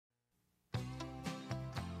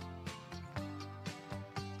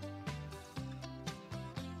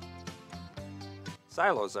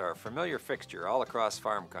Silos are a familiar fixture all across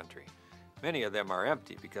farm country. Many of them are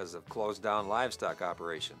empty because of closed-down livestock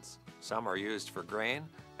operations. Some are used for grain,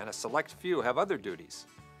 and a select few have other duties.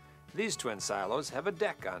 These twin silos have a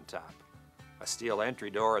deck on top, a steel entry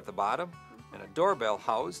door at the bottom, and a doorbell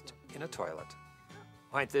housed in a toilet.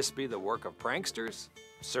 Might this be the work of pranksters?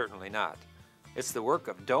 Certainly not. It's the work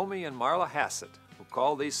of Domie and Marla Hassett, who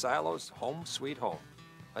call these silos home sweet home.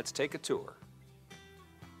 Let's take a tour.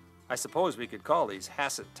 I suppose we could call these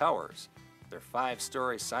Hassett Towers. They're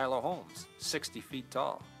 5-story silo homes, 60 feet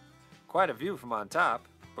tall. Quite a view from on top,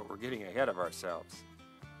 but we're getting ahead of ourselves.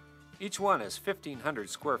 Each one has 1,500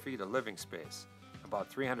 square feet of living space, about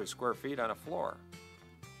 300 square feet on a floor.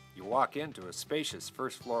 You walk into a spacious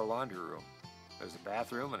first-floor laundry room. There's a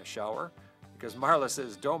bathroom and a shower, because Marla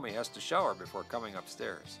says Domie has to shower before coming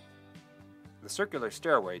upstairs. The circular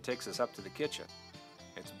stairway takes us up to the kitchen.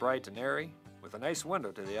 It's bright and airy, with a nice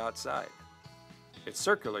window to the outside. It's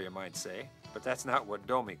circular, you might say, but that's not what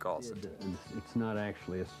Domie calls it. It's not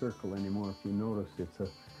actually a circle anymore. If you notice, it's a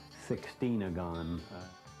 16-agon.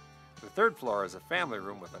 The third floor is a family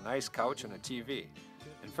room with a nice couch and a TV.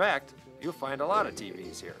 In fact, you'll find a lot of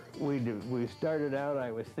TVs here. We started out,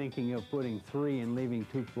 I was thinking of putting 3 and leaving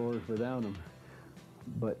 2 floors without them.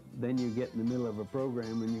 But then you get in the middle of a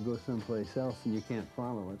program and you go someplace else and you can't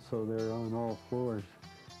follow it, so they're on all floors.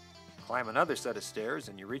 Climb another set of stairs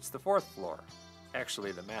and you reach the 4th floor,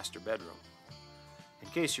 actually the master bedroom. In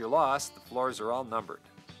case you're lost, the floors are all numbered.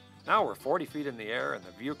 Now we're 40 feet in the air and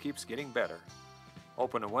the view keeps getting better.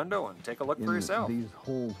 Open a window and take a look for yourself. These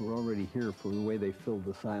holes were already here for the way they filled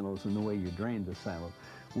the silos and the way you drained the silo.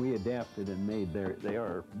 We adapted and made they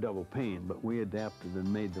are double pane, but we adapted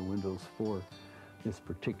and made the windows for this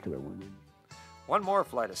particular one. One more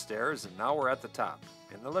flight of stairs and now we're at the top,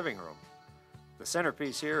 in the living room. The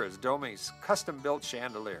centerpiece here is Domie's custom-built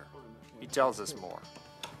chandelier. He tells us more.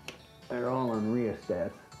 They're all on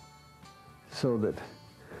rheostats so that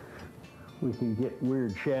we can get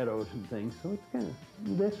weird shadows and things. So it's kind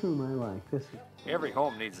of, this room I like. This. Every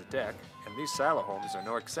home needs a deck, and these silo homes are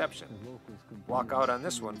no exception. Walk out on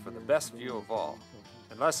this one for the best view of all.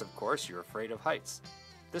 Unless, of course, you're afraid of heights.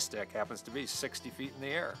 This deck happens to be 60 feet in the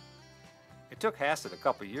air. It took Hassett a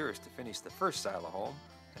couple years to finish the first silo home,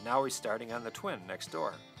 and now he's starting on the twin next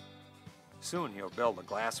door. Soon he'll build a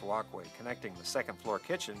glass walkway connecting the 2nd floor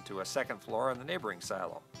kitchen to a 2nd floor in the neighboring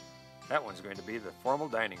silo. That one's going to be the formal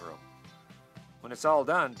dining room. When it's all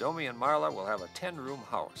done, Domie and Marla will have a 10-room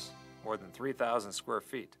house, more than 3,000 square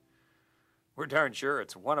feet. We're darn sure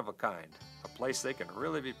it's one of a kind, a place they can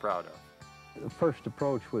really be proud of. The first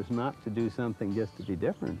approach was not to do something just to be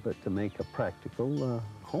different, but to make a practical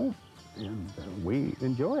home. And we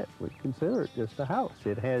enjoy it. We consider it just a house.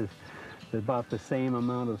 It has about the same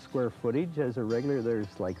amount of square footage as a regular.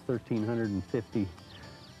 There's like 1,350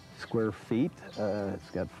 square feet. It's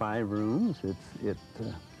got 5 rooms. It's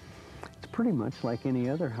pretty much like any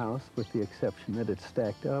other house, with the exception that it's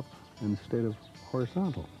stacked up instead of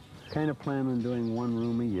horizontal. Kind of plan on doing 1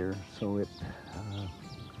 room a year, so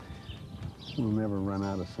we'll never run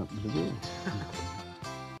out of something to do.